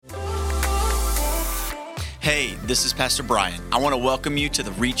Hey, this is Pastor Bryan. I want to welcome you to the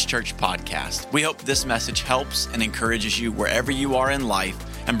Reach Church podcast. We hope this message helps and encourages you wherever you are in life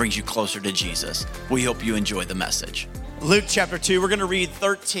and brings you closer to Jesus. We hope you enjoy the message. Luke chapter 2, we're going to read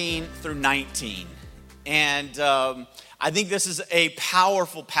 13 through 19. And I think this is a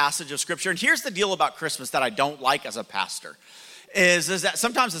powerful passage of scripture. And here's the deal about Christmas that I don't like as a pastor. Is that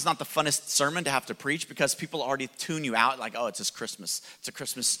sometimes it's not the funnest sermon to have to preach because people already tune you out like, oh, it's just Christmas. It's a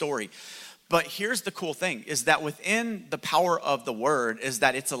Christmas story. But here's the cool thing is that within the power of the word is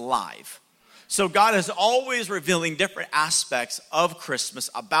that it's alive. So God is always revealing different aspects of Christmas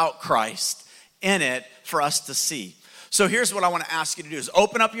about Christ in it for us to see. So here's what I want to ask you to do is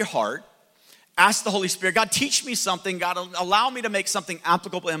open up your heart. Ask the Holy Spirit, God, teach me something. God, allow me to make something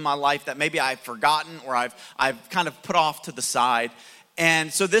applicable in my life that maybe I've forgotten or I've kind of put off to the side.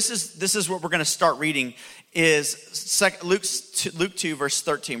 And so this is what we're going to start reading is Luke 2, verse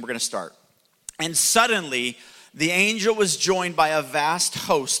 13. We're going to start. And suddenly the angel was joined by a vast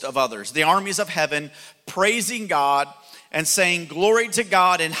host of others, the armies of heaven, praising God and saying, glory to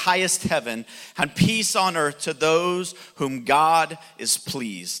God in highest heaven and peace on earth to those whom God is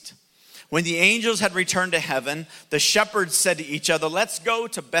pleased. When the angels had returned to heaven, the shepherds said to each other, let's go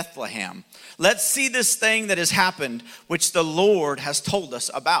to Bethlehem. Let's see this thing that has happened, which the Lord has told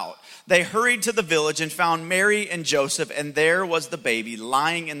us about. They hurried to the village and found Mary and Joseph, and there was the baby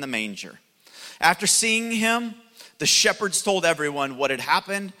lying in the manger. After seeing him, the shepherds told everyone what had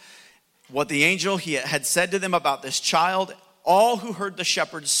happened, what the angel had said to them about this child. All who heard the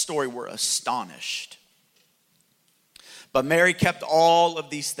shepherd's story were astonished. But Mary kept all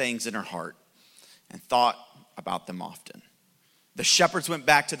of these things in her heart and thought about them often. The shepherds went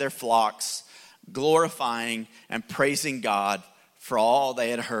back to their flocks, glorifying and praising God for all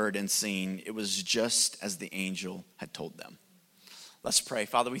they had heard and seen. It was just as the angel had told them. Let's pray.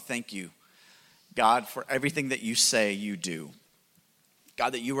 Father, we thank you, God, for everything that you say you do.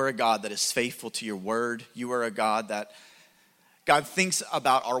 God, that you are a God that is faithful to your word. You are a God that, God, thinks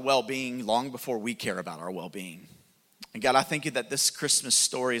about our well-being long before we care about our well-being. And God, I thank you that this Christmas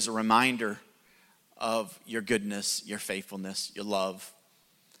story is a reminder of your goodness, your faithfulness, your love.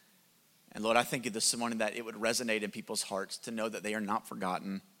 And Lord, I thank you this morning that it would resonate in people's hearts to know that they are not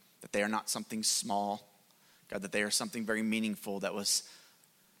forgotten, that they are not something small, God, that they are something very meaningful that was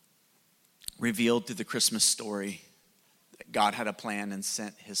revealed through the Christmas story, that God had a plan and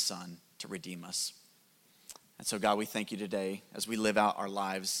sent his son to redeem us. And so God, we thank you today as we live out our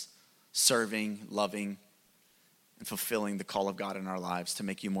lives serving, loving, and fulfilling the call of God in our lives to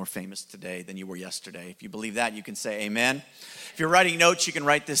make you more famous today than you were yesterday. If you believe that, you can say amen. If you're writing notes, you can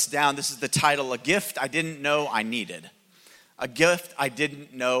write this down. This is the title, A Gift I Didn't Know I Needed. A gift I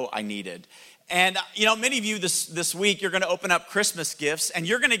didn't know I needed. And, you know, many of you this week, you're going to open up Christmas gifts, and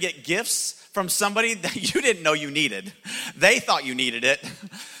you're going to get gifts from somebody that you didn't know you needed. They thought you needed it,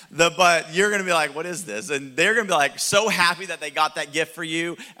 but you're going to be like, what is this? And they're going to be like so happy that they got that gift for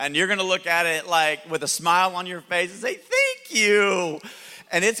you, and you're going to look at it like with a smile on your face and say, thank you.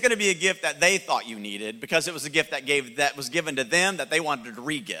 And it's going to be a gift that they thought you needed because it was a gift that was given to them that they wanted to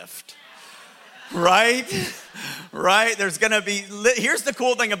re-gift. Right? There's going to be, here's the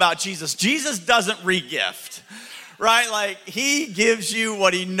cool thing about Jesus. Jesus doesn't re-gift, right? Like he gives you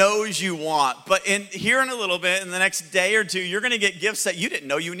what he knows you want. But here in a little bit, in the next day or two, you're going to get gifts that you didn't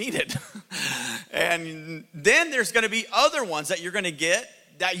know you needed. And then there's going to be other ones that you're going to get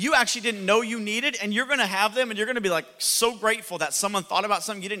that you actually didn't know you needed, and you're going to have them, and you're going to be like so grateful that someone thought about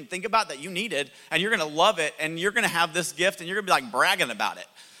something you didn't think about that you needed, and you're going to love it, and you're going to have this gift, and you're going to be like bragging about it.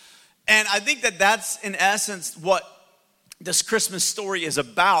 And I think that that's, in essence, what this Christmas story is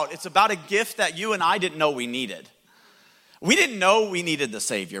about. It's about a gift that you and I didn't know we needed. We didn't know we needed the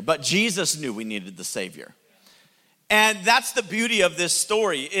Savior, but Jesus knew we needed the Savior. And that's the beauty of this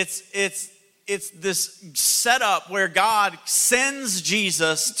story. It's this setup where God sends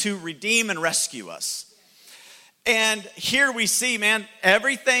Jesus to redeem and rescue us. And here we see, man,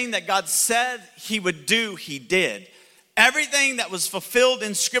 everything that God said he would do, he did. Everything that was fulfilled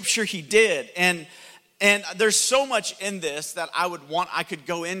in Scripture, he did. And there's so much in this that I could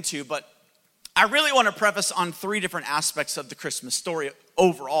go into, but I really want to preface on three different aspects of the Christmas story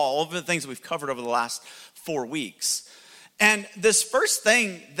overall, all of the things we've covered over the last 4 weeks. And this first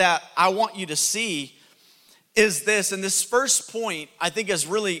thing that I want you to see is this, and this first point I think is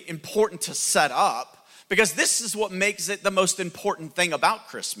really important to set up, because this is what makes it the most important thing about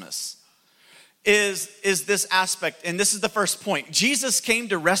Christmas. Is this aspect, and this is the first point. Jesus came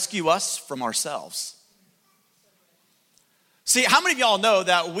to rescue us from ourselves. See, how many of y'all know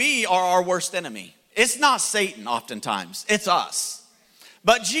that we are our worst enemy? It's not Satan oftentimes, it's us.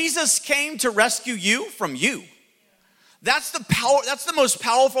 But Jesus came to rescue you from you. That's the power. That's the most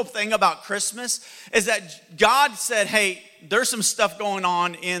powerful thing about Christmas, is that God said, hey, there's some stuff going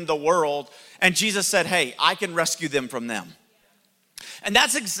on in the world. And Jesus said, hey, I can rescue them from them. And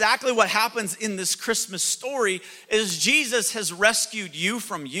that's exactly what happens in this Christmas story, is Jesus has rescued you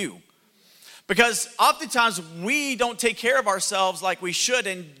from you. Because oftentimes we don't take care of ourselves like we should,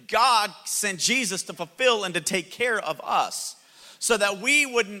 and God sent Jesus to fulfill and to take care of us so that we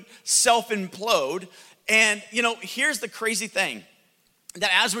wouldn't self-implode. And, here's the crazy thing,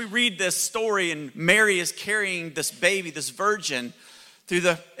 that as we read this story and Mary is carrying this baby, this virgin,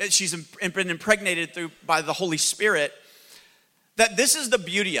 she's been impregnated by the Holy Spirit, that this is the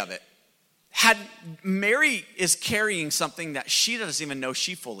beauty of it. Mary is carrying something that she doesn't even know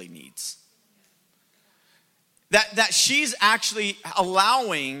she fully needs. That she's actually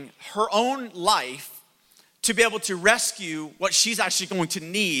allowing her own life to be able to rescue what she's actually going to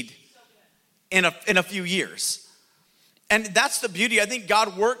need in a few years. And that's the beauty. I think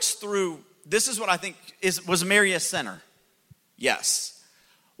God works through, this is what I think was Mary a sinner? Yes.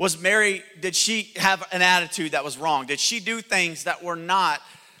 Did she have an attitude that was wrong? Did she do things that were not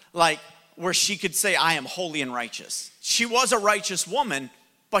like where she could say, I am holy and righteous? She was a righteous woman,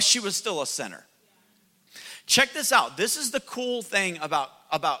 but she was still a sinner. Check this out. This is the cool thing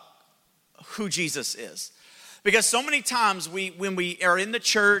about who Jesus is. Because so many times when we are in the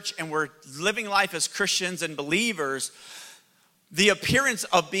church and we're living life as Christians and believers, the appearance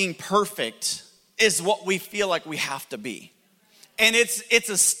of being perfect is what we feel like we have to be. And it's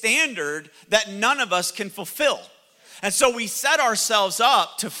a standard that none of us can fulfill. And so we set ourselves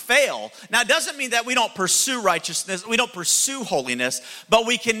up to fail. Now, it doesn't mean that we don't pursue righteousness, we don't pursue holiness, but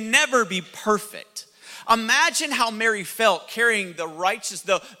we can never be perfect. Imagine how Mary felt carrying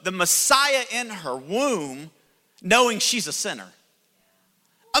the Messiah in her womb, knowing she's a sinner.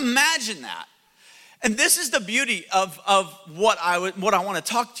 Imagine that. And this is the beauty of what I want to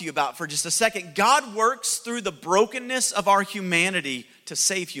talk to you about for just a second. God works through the brokenness of our humanity to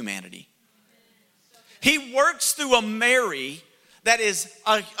save humanity. He works through a Mary that is,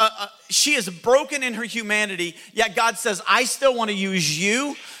 she is broken in her humanity, yet God says, I still want to use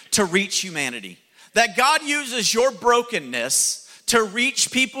you to reach humanity. That God uses your brokenness to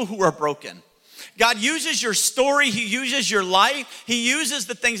reach people who are broken. God uses your story, He uses your life, He uses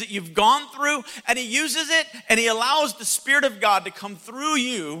the things that you've gone through, and He uses it, and He allows the Spirit of God to come through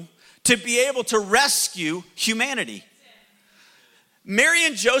you to be able to rescue humanity. Mary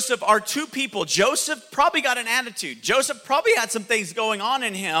and Joseph are two people. Joseph probably got an attitude. Joseph probably had some things going on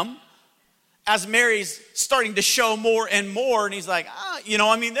in him as Mary's starting to show more and more, and he's like,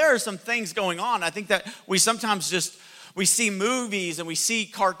 there are some things going on. I think that we sometimes we see movies and we see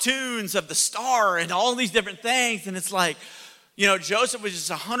cartoons of the star and all these different things. And it's like, Joseph was just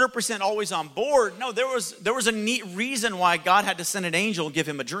 100% always on board. No, there was a neat reason why God had to send an angel and give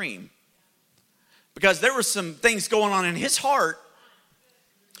him a dream. Because there were some things going on in his heart.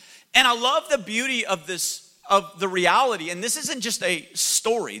 And I love the beauty of the reality. And this isn't just a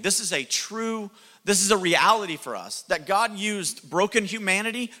story. This is a reality for us. That God used broken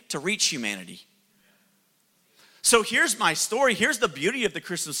humanity to reach humanity. So here's my story. Here's the beauty of the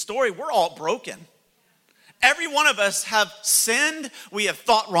Christmas story. We're all broken. Every one of us have sinned. We have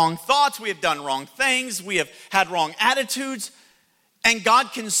thought wrong thoughts. We have done wrong things. We have had wrong attitudes. And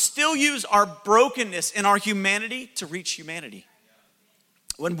God can still use our brokenness in our humanity to reach humanity.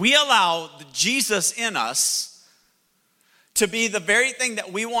 When we allow the Jesus in us to be the very thing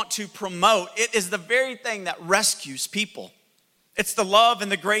that we want to promote, it is the very thing that rescues people. It's the love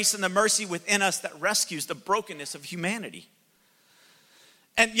and the grace and the mercy within us that rescues the brokenness of humanity.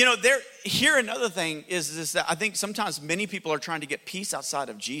 And here another thing is that I think sometimes many people are trying to get peace outside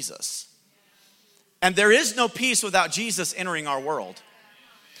of Jesus. And there is no peace without Jesus entering our world.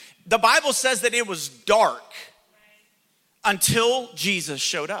 The Bible says that it was dark until Jesus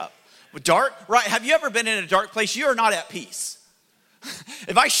showed up. Dark, right? Have you ever been in a dark place? You are not at peace.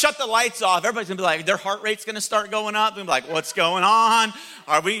 If I shut the lights off, everybody's gonna be like, their heart rate's gonna start going up. They're like, what's going on?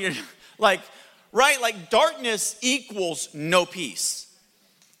 Are we like, right? Like darkness equals no peace.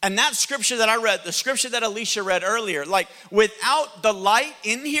 And that scripture that I read, the scripture that Alicia read earlier, like without the light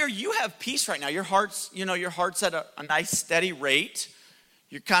in here, you have peace right now. Your heart's at a nice steady rate.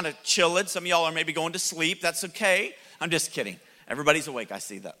 You're kind of chilling. Some of y'all are maybe going to sleep. That's okay. I'm just kidding. Everybody's awake. I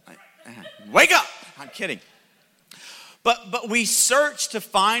see that. Wake up. I'm kidding. But we search to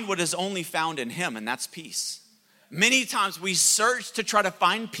find what is only found in Him, and that's peace. Many times we search to try to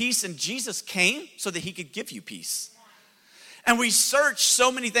find peace, and Jesus came so that He could give you peace. And we search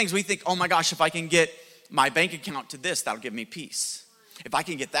so many things. We think, oh my gosh, if I can get my bank account to this, that'll give me peace. If I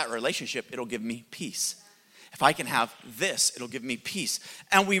can get that relationship, it'll give me peace. If I can have this, it'll give me peace.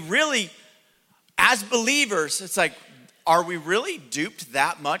 And we really, as believers, it's like, are we really duped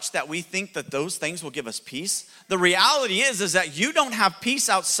that much that we think that those things will give us peace? The reality is that you don't have peace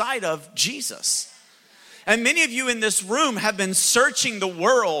outside of Jesus. And many of you in this room have been searching the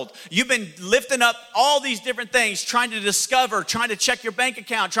world. You've been lifting up all these different things, trying to discover, trying to check your bank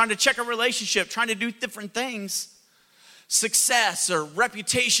account, trying to check a relationship, trying to do different things. Success or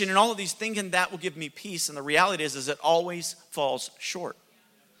reputation and all of these things, and that will give me peace. And the reality is it always falls short.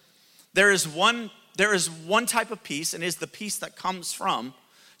 There is one type of peace, and it is the peace that comes from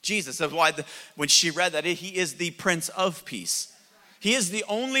Jesus. That's why when she read that, he is the Prince of Peace. He is the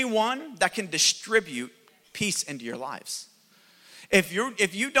only one that can distribute peace into your lives. If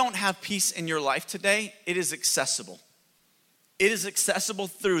you don't have peace in your life today, it is accessible. It is accessible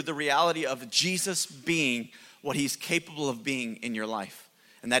through the reality of Jesus being what he's capable of being in your life,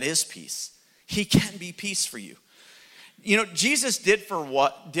 and that is peace. He can be peace for you. You know, Jesus did for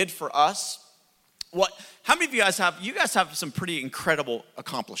us. How many of you guys have some pretty incredible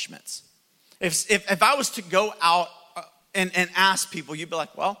accomplishments? If I was to go out and ask people, you'd be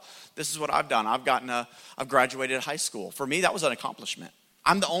like, well, this is what I've done. I've graduated high school. For me, that was an accomplishment.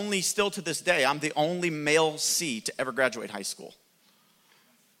 Still to this day, I'm the only male C to ever graduate high school.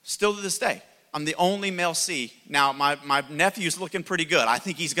 Still to this day, I'm the only male C. Now, my nephew's looking pretty good. I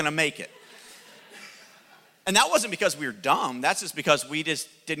think he's gonna make it. And that wasn't because we were dumb. That's just because we just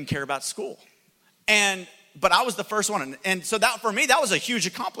didn't care about school. But I was the first one. And so that, for me, that was a huge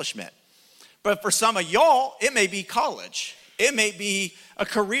accomplishment. But for some of y'all, it may be college. It may be a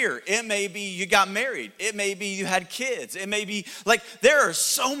career. It may be you got married. It may be you had kids. It may be, like, there are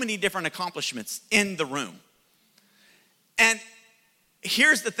so many different accomplishments in the room. And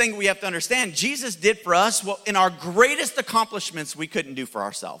here's the thing we have to understand. Jesus did for us what in our greatest accomplishments we couldn't do for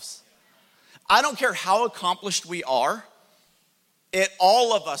ourselves. I don't care how accomplished we are,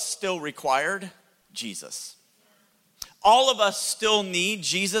 all of us still required Jesus. All of us still need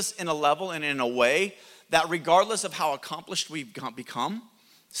Jesus in a level and in a way that regardless of how accomplished we've become,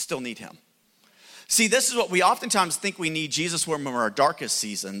 still need him. See, this is what we oftentimes think we need Jesus when we're in our darkest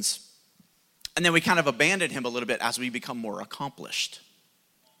seasons, and then we kind of abandon him a little bit as we become more accomplished.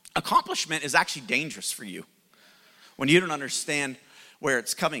 Accomplishment is actually dangerous for you when you don't understand where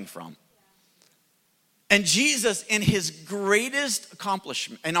it's coming from. And Jesus, in his greatest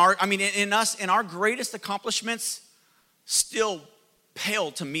accomplishment, in our greatest accomplishments, still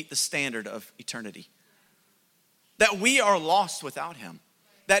pale to meet the standard of eternity. That we are lost without him.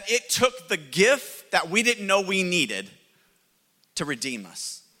 That it took the gift that we didn't know we needed to redeem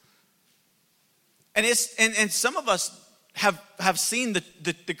us. And some of us have seen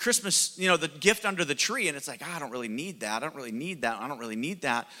the Christmas, the gift under the tree, and it's like, I don't really need that. I don't really need that. I don't really need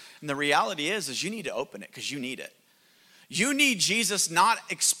that. And the reality is you need to open it because you need it. You need Jesus not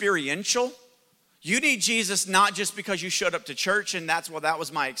experiential. You need Jesus not just because you showed up to church and that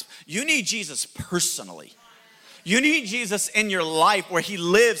was my you need Jesus personally. You need Jesus in your life where he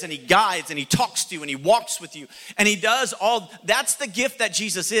lives and he guides and he talks to you and he walks with you and he does all. That's the gift that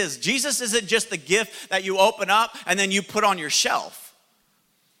Jesus is. Jesus isn't just the gift that you open up and then you put on your shelf.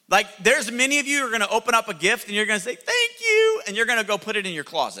 Like, there's many of you who are going to open up a gift and you're going to say, thank you, and you're going to go put it in your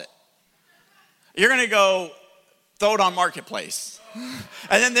closet. You're going to go throw it on Marketplace.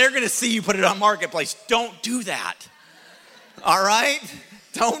 And then they're going to see you put it on Marketplace. Don't do that. All right?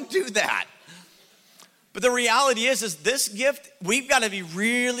 Don't do that. But the reality is this gift, we've got to be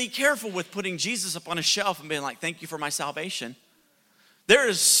really careful with putting Jesus up on a shelf and being like, thank you for my salvation. There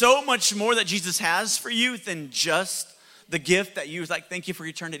is so much more that Jesus has for you than just the gift that you like, thank you for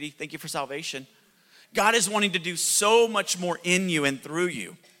eternity, thank you for salvation. God is wanting to do so much more in you and through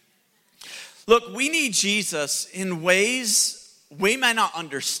you. Look, we need Jesus in ways we may not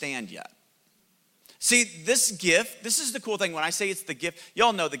understand yet. See, this gift, this is the cool thing. When I say it's the gift,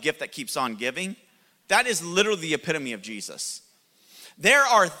 y'all know the gift that keeps on giving. That is literally the epitome of Jesus. There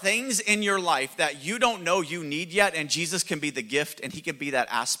are things in your life that you don't know you need yet, and Jesus can be the gift, and he can be that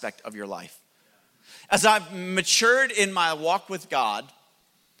aspect of your life. As I've matured in my walk with God,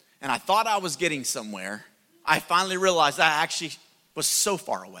 and I thought I was getting somewhere, I finally realized I actually was so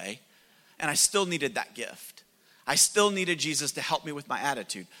far away, and I still needed that gift. I still needed Jesus to help me with my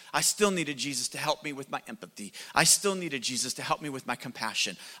attitude. I still needed Jesus to help me with my empathy. I still needed Jesus to help me with my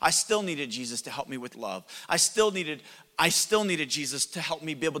compassion. I still needed Jesus to help me with love. I still needed Jesus to help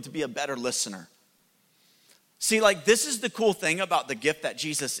me be able to be a better listener. See, like, this is the cool thing about the gift that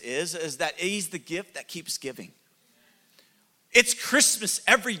Jesus is that he's the gift that keeps giving. It's Christmas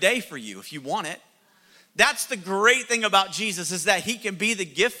every day for you if you want it. That's the great thing about Jesus, is that he can be the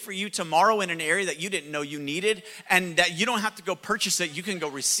gift for you tomorrow in an area that you didn't know you needed, and that you don't have to go purchase it. You can go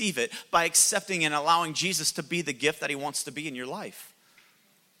receive it by accepting and allowing Jesus to be the gift that he wants to be in your life.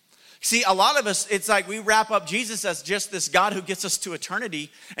 See, a lot of us, it's like we wrap up Jesus as just this God who gets us to eternity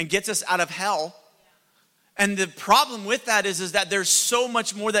and gets us out of hell. And the problem with that is that there's so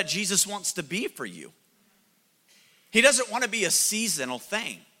much more that Jesus wants to be for you. He doesn't want to be a seasonal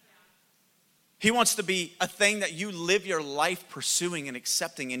thing. He wants to be a thing that you live your life pursuing and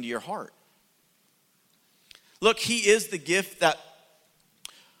accepting into your heart. Look, he is the gift that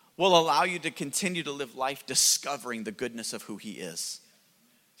will allow you to continue to live life discovering the goodness of who he is.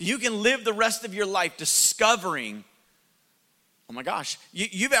 You can live the rest of your life discovering, oh my gosh,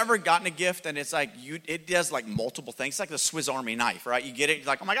 you've ever gotten a gift and it's like, it does like multiple things. It's like the Swiss Army knife, right? You get it, you're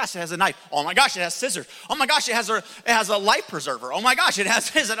like, oh my gosh, it has a knife. Oh my gosh, it has scissors. Oh my gosh, it has a life preserver. Oh my gosh, it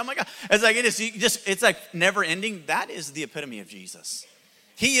has this. Oh my God. It's like, it's like never ending. That is the epitome of Jesus.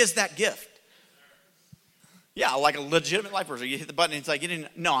 He is that gift. Yeah, like a legitimate life preserver. You hit the button and it's like,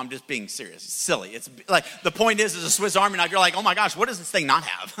 no, I'm just being serious. It's silly. It's like, the point is a Swiss Army knife. You're like, oh my gosh, what does this thing not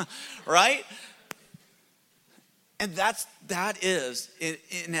have? Right? And that is,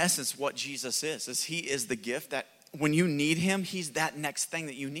 in essence, what Jesus is he is the gift that when you need him, he's that next thing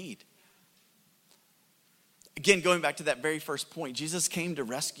that you need. Again, going back to that very first point, Jesus came to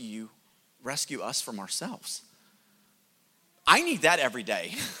rescue us from ourselves. I need that every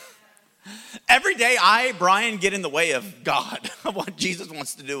day. Every day Bryan, get in the way of God, of what Jesus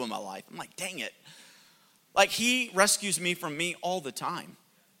wants to do in my life. I'm like, dang it. Like, he rescues me from me all the time.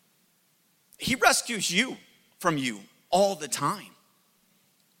 He rescues you from you all the time.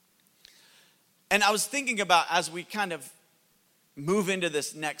 And I was thinking about, as we kind of move into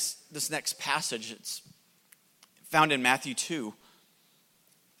this next passage, it's found in Matthew 2.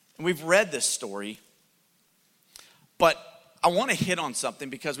 And we've read this story, but I want to hit on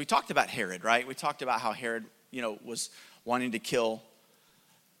something because we talked about Herod, right? We talked about how Herod, was wanting to kill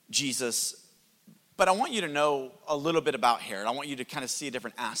Jesus. But I want you to know a little bit about Herod. I want you to kind of see a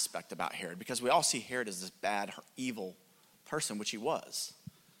different aspect about Herod, because we all see Herod as this bad, evil person, which he was.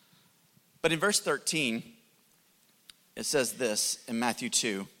 But in verse 13, it says this in Matthew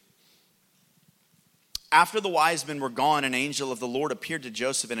 2. After the wise men were gone, an angel of the Lord appeared to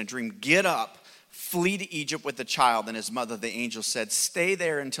Joseph in a dream. Get up, flee to Egypt with the child and his mother. The angel said, stay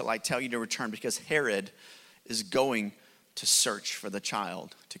there until I tell you to return, because Herod is going to search for the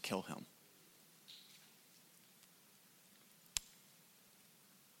child to kill him.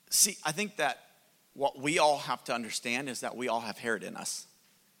 See, I think that what we all have to understand is that we all have Herod in us.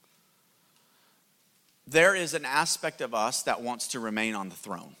 There is an aspect of us that wants to remain on the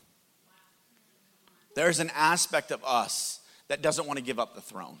throne. There's an aspect of us that doesn't want to give up the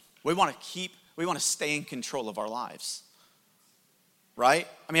throne. We want to stay in control of our lives. Right?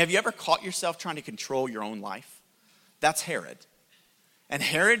 I mean, have you ever caught yourself trying to control your own life? That's Herod. And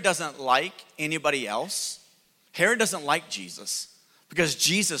Herod doesn't like anybody else. Herod doesn't like Jesus, because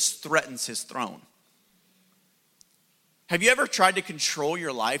Jesus threatens his throne. Have you ever tried to control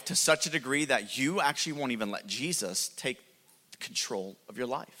your life to such a degree that you actually won't even let Jesus take control of your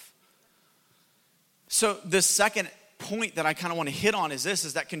life? So the second point that I kind of want to hit on is this,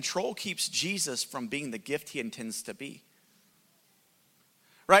 is that control keeps Jesus from being the gift he intends to be.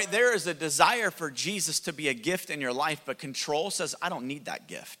 Right? There is a desire for Jesus to be a gift in your life, but control says, I don't need that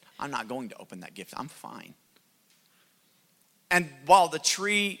gift. I'm not going to open that gift. I'm fine. And while the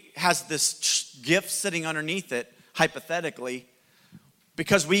tree has this gift sitting underneath it, hypothetically,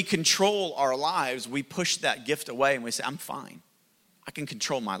 because we control our lives, we push that gift away and we say, I'm fine. I can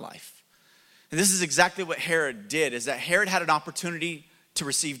control my life. And this is exactly what Herod did, is that Herod had an opportunity to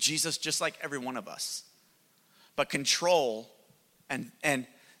receive Jesus just like every one of us. But control and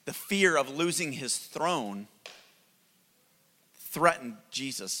the fear of losing his throne threatened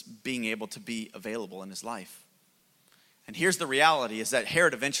Jesus being able to be available in his life. And here's the reality, is that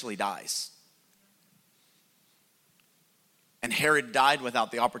Herod eventually dies. And Herod died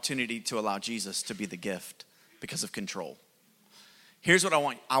without the opportunity to allow Jesus to be the gift because of control. Here's what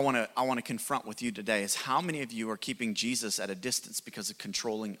I want to confront with you today, is how many of you are keeping Jesus at a distance because of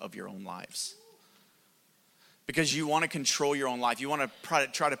controlling of your own lives? Because you want to control your own life. You want to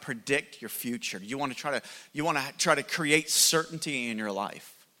try to predict your future. You want to try to create certainty in your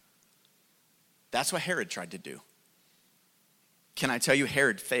life. That's what Herod tried to do. Can I tell you,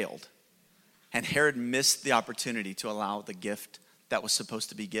 Herod failed. And Herod missed the opportunity to allow the gift that was supposed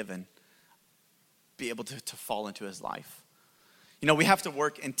to be given be able to fall into his life. You know, we have to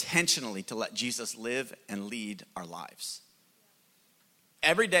work intentionally to let Jesus live and lead our lives.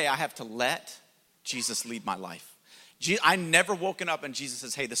 Every day I have to let Jesus, lead my life. I never woken up and Jesus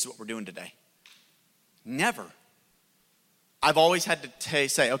says, hey, this is what we're doing today. Never. I've always had to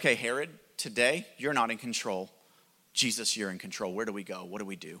say, okay, Herod, today you're not in control. Jesus, you're in control. Where do we go? What do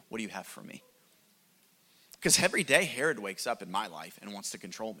we do? What do you have for me? Because every day Herod wakes up in my life and wants to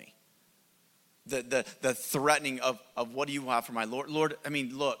control me. The threatening of what do you have for my Lord? Lord, I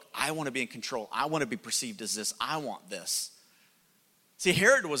mean, look, I want to be in control. I want to be perceived as this. I want this. See,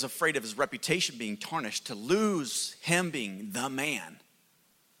 Herod was afraid of his reputation being tarnished, to lose him being the man.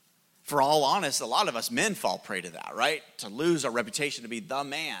 For all honest, a lot of us men fall prey to that, right? To lose our reputation to be the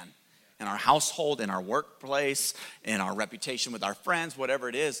man in our household, in our workplace, in our reputation with our friends, whatever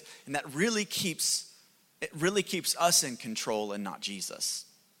it is. And that really keeps us in control and not Jesus.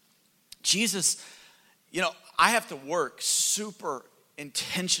 Jesus, I have to work super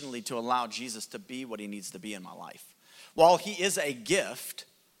intentionally to allow Jesus to be what he needs to be in my life. While he is a gift,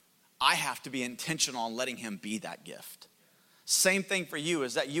 I have to be intentional on letting him be that gift. Same thing for you,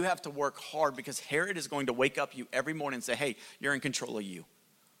 is that you have to work hard, because Herod is going to wake up you every morning and say, hey, you're in control of you.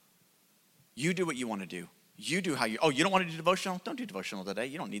 You do what you want to do. You do you don't want to do devotional? Don't do devotional today.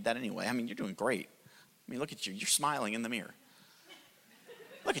 You don't need that anyway. I mean, you're doing great. I mean, look at you. You're smiling in the mirror.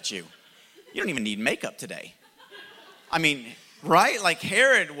 Look at you. You don't even need makeup today. I mean, right? Like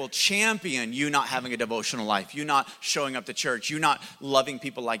Herod will champion you not having a devotional life, you not showing up to church, you not loving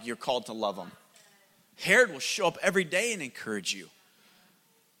people like you're called to love them. Herod will show up every day and encourage you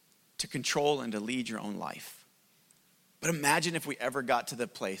to control and to lead your own life. But imagine if we ever got to the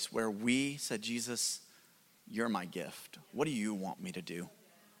place where we said, Jesus, you're my gift. What do you want me to do?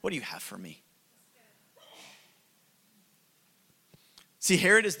 What do you have for me? See,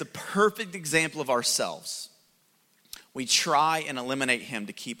 Herod is the perfect example of ourselves. We try and eliminate him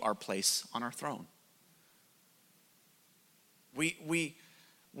to keep our place on our throne. We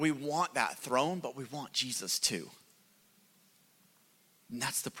want that throne, but we want Jesus too. And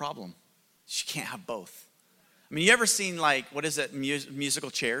that's the problem. You can't have both. I mean, you ever seen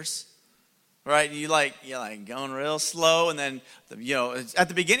musical chairs? Right? You're going real slow, and then at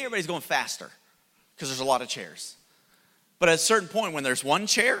the beginning everybody's going faster because there's a lot of chairs. But at a certain point, when there's one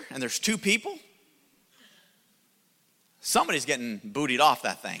chair and there's two people, somebody's getting bootied off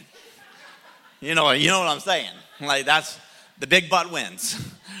that thing. You know what I'm saying? Like, that's the big butt wins,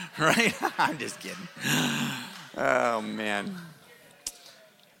 right? I'm just kidding. Oh, man.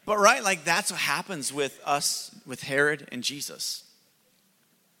 But right, like that's what happens with us, with Herod and Jesus.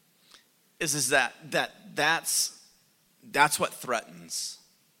 Is that's what threatens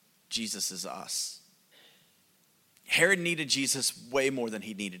Jesus is us. Herod needed Jesus way more than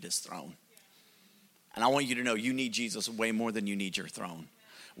he needed his throne. And I want you to know you need Jesus way more than you need your throne.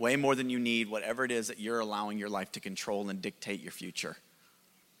 Way more than you need whatever it is that you're allowing your life to control and dictate your future.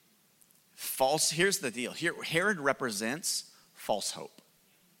 Here's the deal. Herod represents false hope.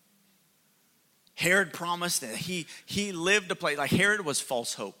 Herod promised that he lived a place, like Herod was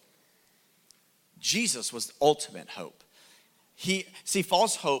false hope. Jesus was ultimate hope.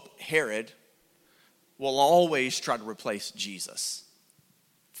 False hope, Herod, will always try to replace Jesus.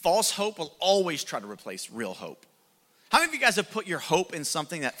 False hope will always try to replace real hope. How many of you guys have put your hope in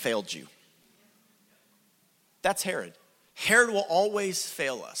something that failed you? That's Herod. Herod will always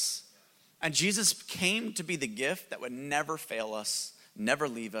fail us. And Jesus came to be the gift that would never fail us, never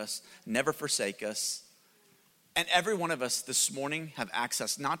leave us, never forsake us. And every one of us this morning have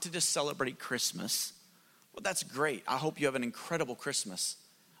access not to just celebrate Christmas. Well, that's great. I hope you have an incredible Christmas.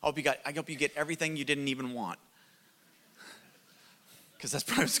 I hope you get everything you didn't even want. Because that's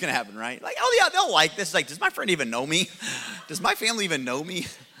probably what's going to happen, right? Like, oh yeah, they'll like this. Like, does my friend even know me? Does my family even know me?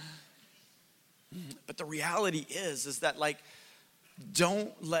 But the reality is that like,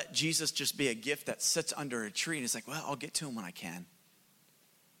 don't let Jesus just be a gift that sits under a tree and it's like, well, I'll get to him when I can.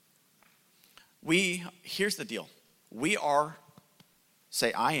 Here's the deal. We are,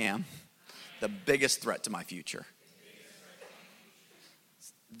 say I am, the biggest threat to my future.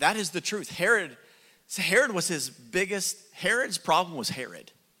 That is the truth. Herod's problem was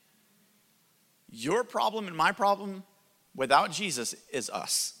Herod. Your problem and my problem without Jesus is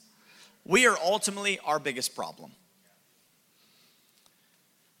us. We are ultimately our biggest problem.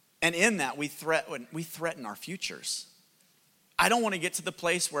 And in that, we threaten our futures. I don't want to get to the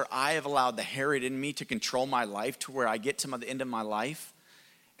place where I have allowed the Herod in me to control my life, to where I get to the end of my life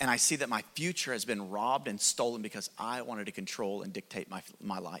and I see that my future has been robbed and stolen because I wanted to control and dictate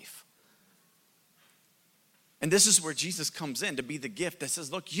my life. And this is where Jesus comes in to be the gift that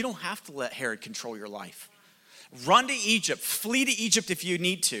says, look, you don't have to let Herod control your life. Run to Egypt. Flee to Egypt if you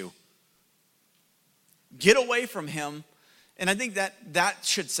need to. Get away from him And I think that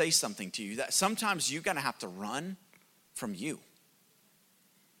should say something to you, that sometimes you're going to have to run from you.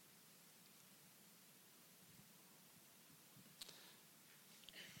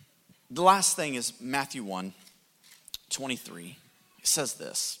 The last thing is Matthew 1:23. It says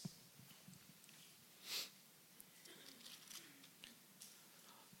this.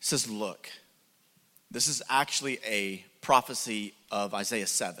 It says, look. This is actually a prophecy of Isaiah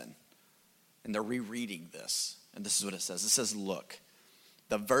 7. And they're rereading this. And this is what it says. It says, look,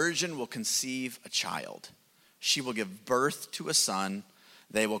 the virgin will conceive a child. She will give birth to a son.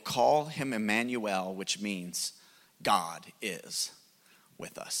 They will call him Emmanuel, which means God is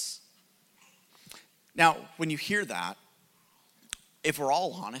with us. Now, when you hear that, if we're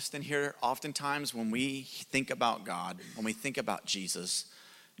all honest in here, oftentimes when we think about God, when we think about Jesus,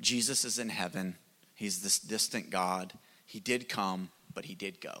 Jesus is in heaven. He's this distant God. He did come, but he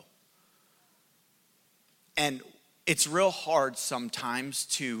did go. And it's real hard sometimes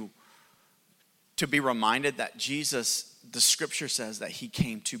to be reminded that Jesus, the scripture says that he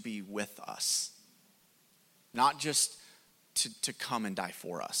came to be with us. Not just to come and die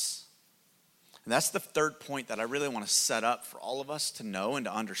for us. And that's the third point that I really want to set up for all of us to know and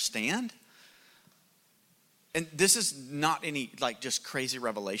to understand. And this is not any just crazy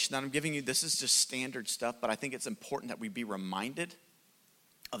revelation that I'm giving you. This is just standard stuff, but I think it's important that we be reminded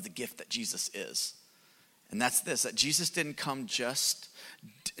of the gift that Jesus is. And that's this, that Jesus didn't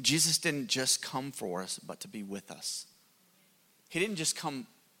just come for us, but to be with us. He didn't just come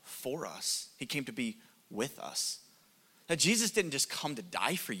for us. He came to be with us. That Jesus didn't just come to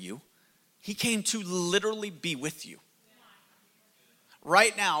die for you. He came to literally be with you.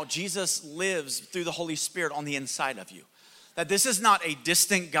 Right now, Jesus lives through the Holy Spirit on the inside of you. That this is not a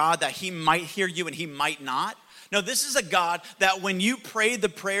distant God that he might hear you and he might not. No, this is a God that when you pray the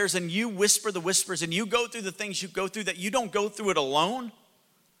prayers and you whisper the whispers and you go through the things you go through, that you don't go through it alone.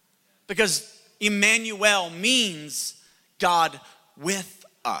 Because Emmanuel means God with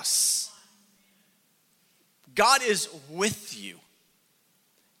us. God is with you.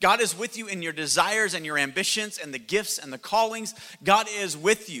 God is with you in your desires and your ambitions and the gifts and the callings. God is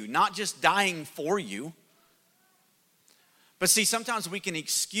with you, not just dying for you. But see, sometimes we can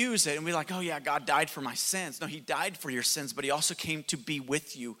excuse it and we're like, oh yeah, God died for my sins. No, he died for your sins, but he also came to be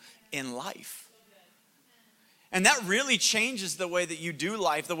with you in life. And that really changes the way that you do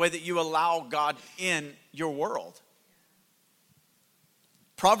life, the way that you allow God in your world.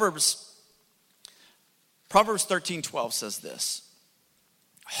 Proverbs 13:12 says this.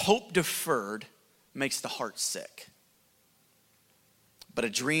 Hope deferred makes the heart sick, but a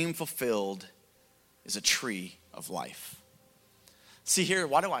dream fulfilled is a tree of life. See here,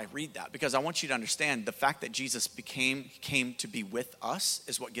 why do I read that? Because I want you to understand the fact that Jesus came to be with us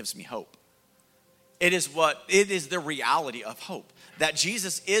is what gives me hope. It is the reality of hope. That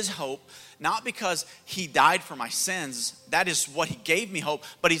Jesus is hope, not because he died for my sins, that is what he gave me hope,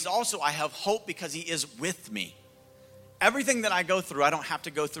 but I have hope because he is with me. Everything that I go through, I don't have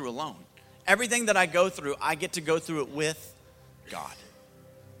to go through alone. Everything that I go through, I get to go through it with God.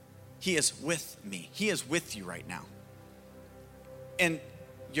 He is with me. He is with you right now. And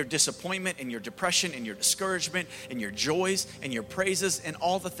your disappointment and your depression and your discouragement and your joys and your praises and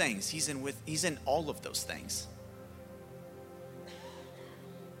all the things. He's in all of those things.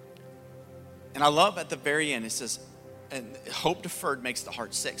 And I love at the very end, it says, and hope deferred makes the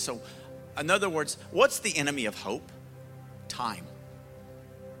heart sick. So in other words, what's the enemy of hope? Time.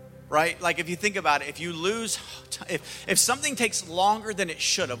 Right? Like if you think about it, if something takes longer than it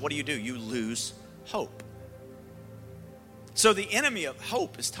should have, what do? You lose hope. So the enemy of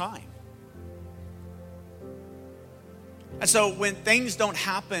hope is time. And so when things don't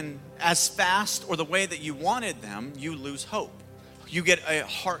happen as fast or the way that you wanted them, you lose hope. You get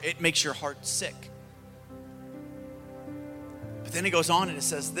it makes your heart sick. But then it goes on and it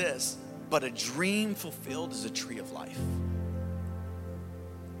says this, but a dream fulfilled is a tree of life.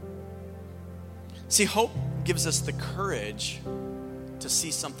 See, hope gives us the courage to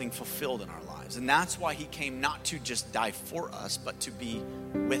see something fulfilled in our lives. And that's why he came not to just die for us, but to be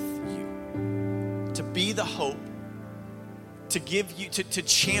with you. To be the hope, to give you, to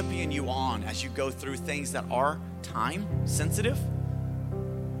champion you on as you go through things that are time sensitive.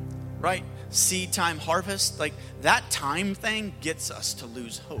 Right? Seed time, harvest, like that time thing gets us to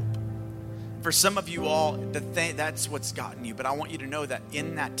lose hope. For some of you all, that's what's gotten you. But I want you to know that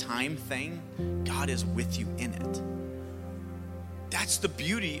in that time thing, God is with you in it. That's the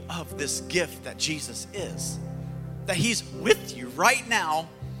beauty of this gift that Jesus is. That he's with you right now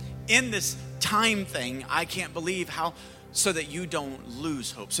in this time thing. I can't believe how, so that you don't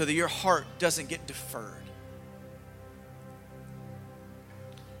lose hope, so that your heart doesn't get deferred.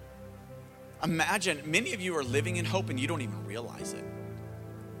 Imagine, many of you are living in hope and you don't even realize it.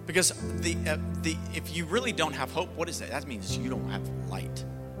 Because if you really don't have hope, what is that? That means you don't have light.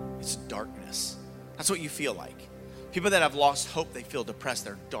 It's darkness. That's what you feel like. People that have lost hope, they feel depressed.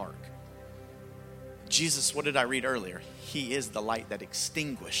 They're dark. Jesus, what did I read earlier? He is the light that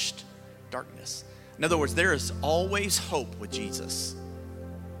extinguished darkness. In other words, there is always hope with Jesus.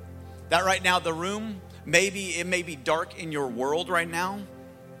 That right now, the room, it may be dark in your world right now,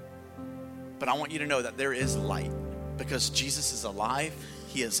 but I want you to know that there is light because Jesus is alive.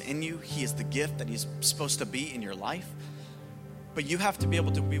 He is in you. He is the gift that he's supposed to be in your life. But you have to be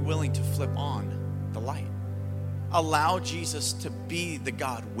able to be willing to flip on the light. Allow Jesus to be the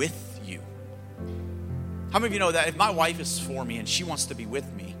God with you. How many of you know that if my wife is for me and she wants to be with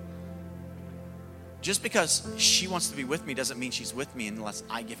me, just because she wants to be with me doesn't mean she's with me unless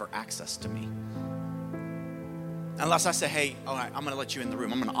I give her access to me. Unless I say, hey, all right, I'm going to let you in the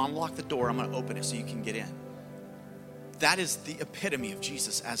room. I'm going to unlock the door. I'm going to open it so you can get in. That is the epitome of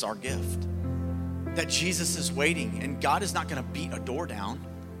Jesus as our gift. That Jesus is waiting, and God is not going to beat a door down,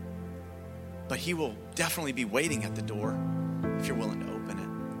 but he will definitely be waiting at the door if you're willing to open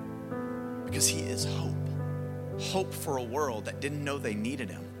it. Because he is hope. Hope for a world that didn't know they needed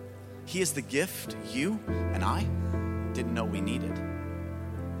him. He is the gift you and I didn't know we needed.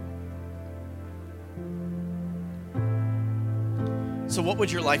 So what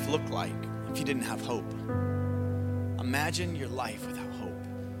would your life look like if you didn't have hope? Imagine your life without hope.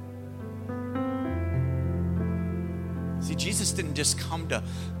 See, Jesus didn't just come to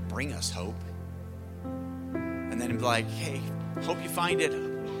bring us hope and then be like, hey, hope you find it.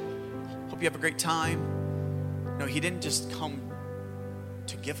 Hope you have a great time. No, he didn't just come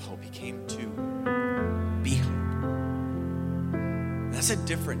to give hope. He came to be hope.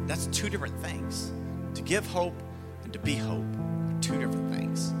 That's two different things. To give hope and to be hope are two different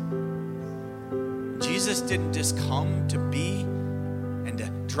things. Jesus didn't just come to be and to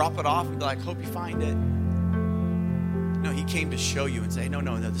drop it off and be like, hope you find it. No, he came to show you and say, no,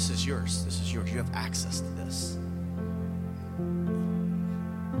 this is yours. This is yours. You have access to this.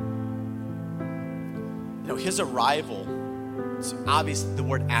 His arrival, it's obviously the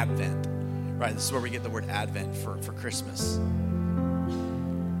word Advent, right? This is where we get the word Advent for Christmas.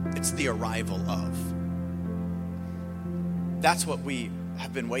 It's the arrival of. That's what we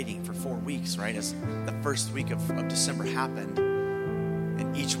have been waiting for 4 weeks, right? As the first week of December happened,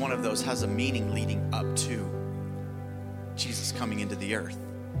 and each one of those has a meaning leading up to Jesus coming into the earth.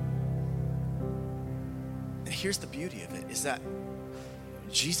 And here's the beauty of it, is that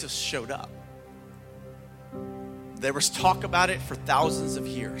Jesus showed up. There was talk about it for thousands of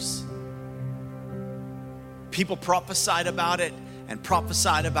years. People prophesied about it and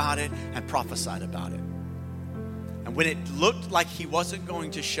prophesied about it and prophesied about it. And when it looked like he wasn't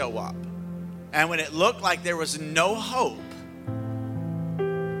going to show up, and when it looked like there was no hope,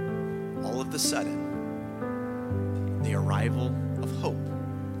 all of a sudden, the arrival of hope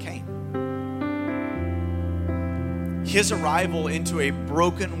came. His arrival into a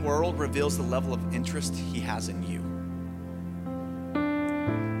broken world reveals the level of interest he has in you.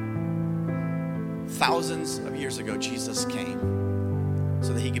 Thousands of years ago, Jesus came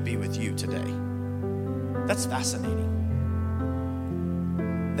so that he could be with you today. That's fascinating.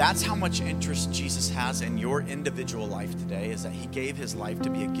 That's how much interest Jesus has in your individual life today, is that he gave his life to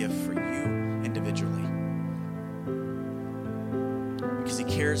be a gift for you individually. Because he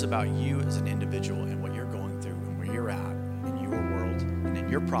cares about you as an individual and what you're going through and where you're at in your world and in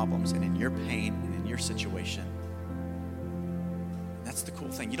your problems and in your pain and in your situation. That's the cool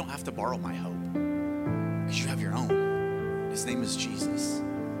thing. You don't have to borrow my hope because you have your own. His name is Jesus.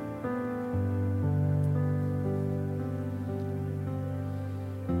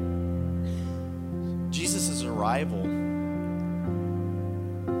 Jesus' arrival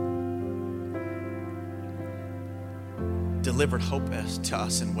delivered hope to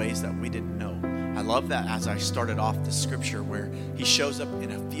us in ways that we didn't know. I love that as I started off the scripture where he shows up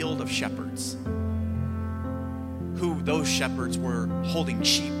in a field of shepherds, who those shepherds were holding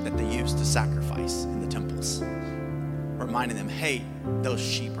sheep that they used to sacrifice in the temples, reminding them, hey, those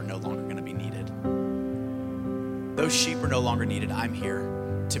sheep are no longer going to be needed. Those sheep are no longer needed. I'm here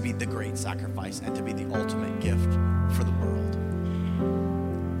to be the great sacrifice and to be the ultimate gift for the world.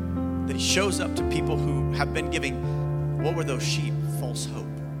 That he shows up to people who have been giving, what were those sheep? False hope.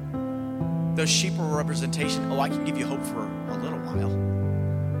 Those sheep were a representation. I can give you hope for a little while,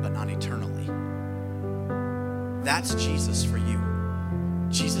 but not eternally. That's Jesus for you.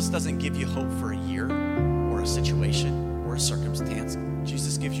 Jesus doesn't give you hope for a year or a situation or a circumstance.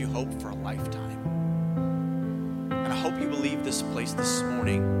 Jesus gives you hope for a lifetime. And I hope you will leave this place this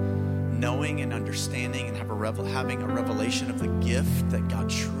morning knowing and understanding and having a revelation of the gift that God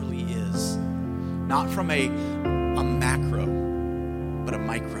truly is. Not from a macro, but a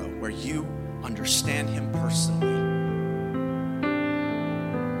micro, where you understand him personally.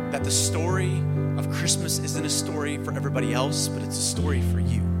 That the story of Christmas isn't a story for everybody else, but it's a story for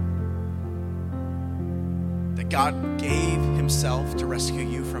you. That God gave himself to rescue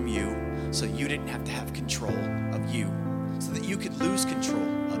you from you, so you didn't have to have control of you, so that you could lose control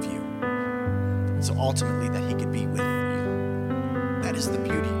of you. And so ultimately that he could be with you. That is the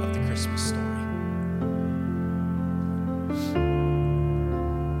beauty of the Christmas story.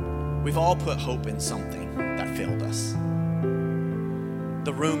 We've all put hope in something that failed us.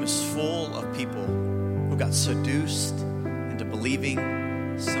 The room is full of people who got seduced into believing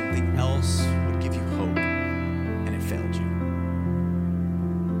something else would give you hope, and it failed you.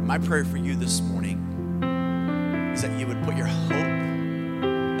 My prayer for you this morning is that you would put your hope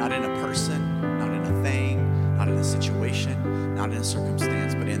not in a person, not in a thing, not in a situation, not in a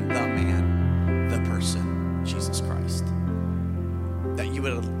circumstance, but in the man, the person, Jesus Christ. That you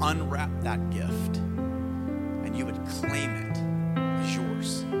would unwrap that gift and you would claim it as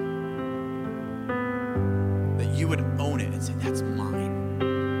yours. That you would own it and say, that's mine.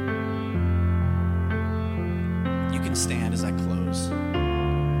 You can stand as I close.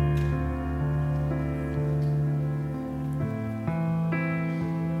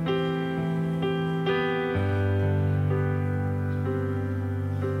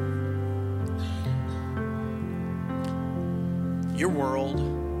 Your world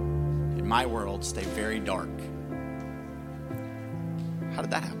and my world stay very dark. How did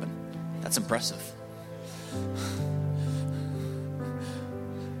that happen? That's impressive.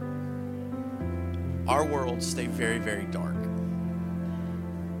 Our world stay very, very dark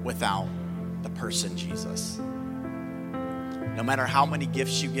without the person Jesus. No matter how many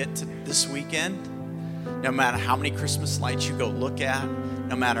gifts you get to this weekend, no matter how many Christmas lights you go look at,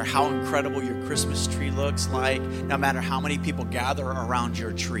 no matter how incredible your Christmas tree looks like, no matter how many people gather around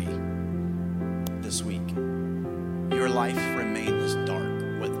your tree this week, your life remains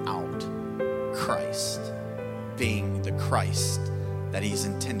dark without Christ being the Christ that he's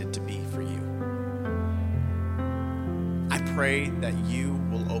intended to be for you. I pray that you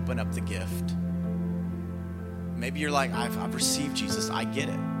will open up the gift. Maybe you're like, I've received Jesus, I get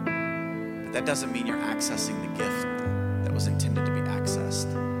it. But that doesn't mean you're accessing the gift that was intended to be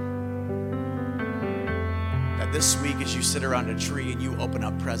accessed. That this week as you sit around a tree and you open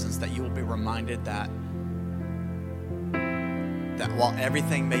up presents, that you will be reminded that while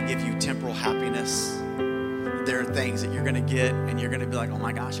everything may give you temporal happiness, there are things that you're going to get and you're going to be like, oh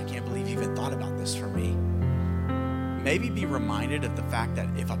my gosh, I can't believe you even thought about this for me. Maybe be reminded of the fact that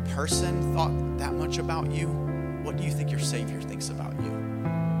if a person thought that much about you, what do you think your Savior thinks about you?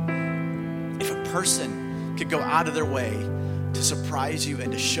 If a person could go out of their way to surprise you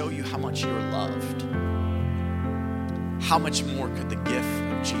and to show you how much you're loved, how much more could the gift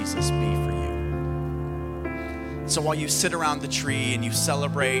of Jesus be for you? So while you sit around the tree and you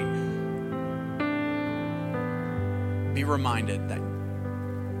celebrate, be reminded that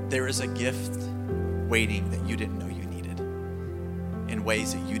there is a gift waiting that you didn't know you needed in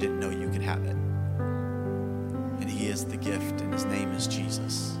ways that you didn't know you could have it. And he is the gift, and his name is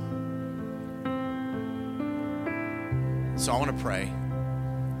Jesus. So I want to pray,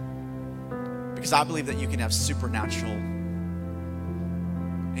 because I believe that you can have supernatural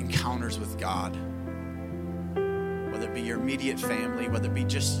encounters with God, whether it be your immediate family, whether it be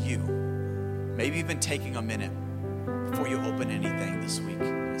just you, maybe even taking a minute before you open anything this week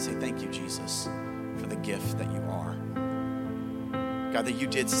and say, thank you, Jesus, for the gift that you are. God, that you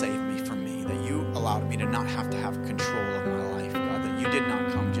did save me from me, that you allowed me to not have to have control of my life, God, that you did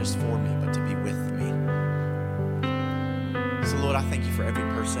not come just for me, but to be with me. So Lord, I thank you for every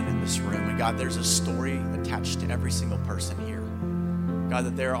person in this room. And God, there's a story attached to every single person here. God,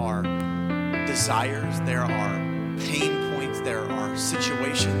 that there are desires, there are pain points, there are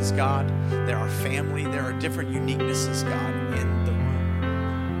situations, God, there are family, there are different uniquenesses, God, in the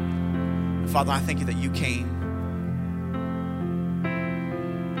room. And Father, I thank you that you came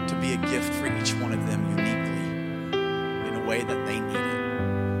to be a gift for each one of them uniquely in a way that they needed.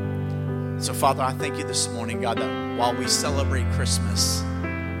 So Father, I thank you this morning, God, that while we celebrate Christmas,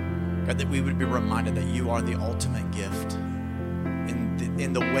 God, that we would be reminded that you are the ultimate gift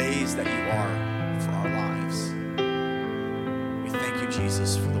in the ways that you are for our lives. We thank you,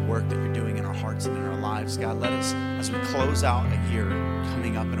 Jesus, for the work that you're doing in our hearts and in our lives. God, let us, as we close out a year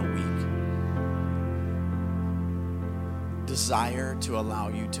coming up in a week, desire to allow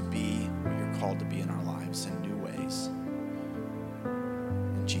you to be what you're called to be in our lives in new ways.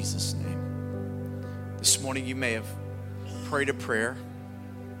 In In Jesus' name. This morning you may have prayed a prayer.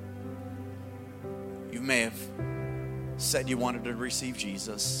 You may have said you wanted to receive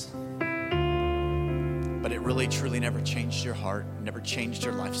Jesus, but it really truly never changed your heart, never changed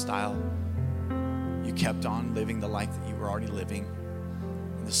your lifestyle. You kept on living the life that you were already living.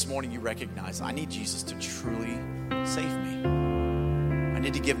 And this morning you recognize, I need Jesus to truly save me. I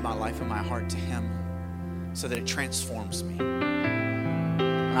need to give my life and my heart to him so that it transforms me.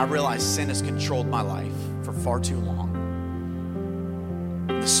 And I realize sin has controlled my life for far too long.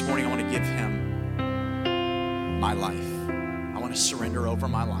 And this morning I want to give him my life. I want to surrender over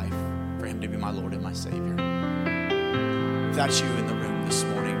my life for him to be my Lord and my Savior. If that's you in the room this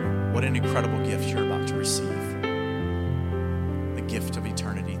morning, what an incredible gift you're about to receive. The gift of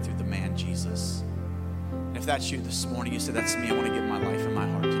eternity through the man Jesus. And if that's you this morning, you say, that's me, I want to give my life and my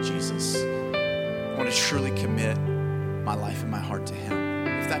heart to Jesus. I want to truly commit my life and my heart to him.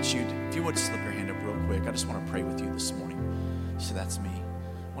 If that's you, if you would slip your hand up real quick, I just want to pray with you this morning. You say, that's me.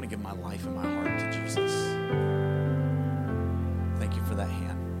 I want to give my life and my heart to Jesus. Thank you for that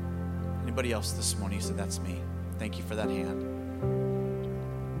hand. Anybody else this morning, you said, that's me. Thank you for that hand.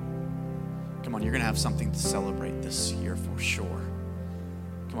 Come on, you're going to have something to celebrate this year for sure.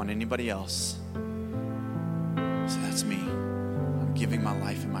 Come on, anybody else? Say, that's me. I'm giving my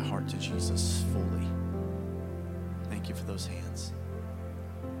life and my heart to Jesus fully. Thank you for those hands.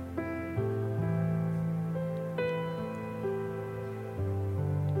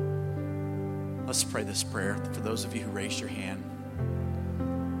 Let's pray this prayer. For those of you who raised your hand,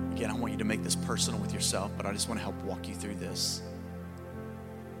 again, I want you to make this personal with yourself, but I just want to help walk you through this.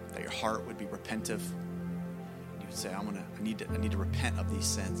 That your heart would be repentive. You would say, I need to repent of these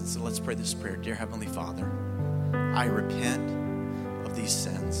sins. And so let's pray this prayer. Dear Heavenly Father, I repent of these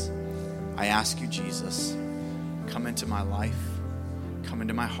sins. I ask you, Jesus, come into my life, come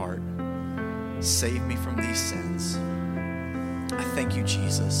into my heart, save me from these sins. I thank you,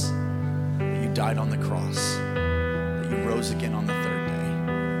 Jesus, that you died on the cross, that you rose again on the third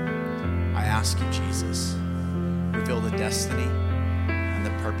day. I ask you, Jesus, reveal the destiny and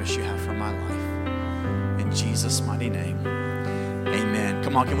the purpose you have for my life. In Jesus' mighty name, amen.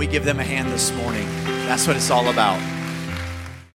 Come on, can we give them a hand this morning? That's what it's all about.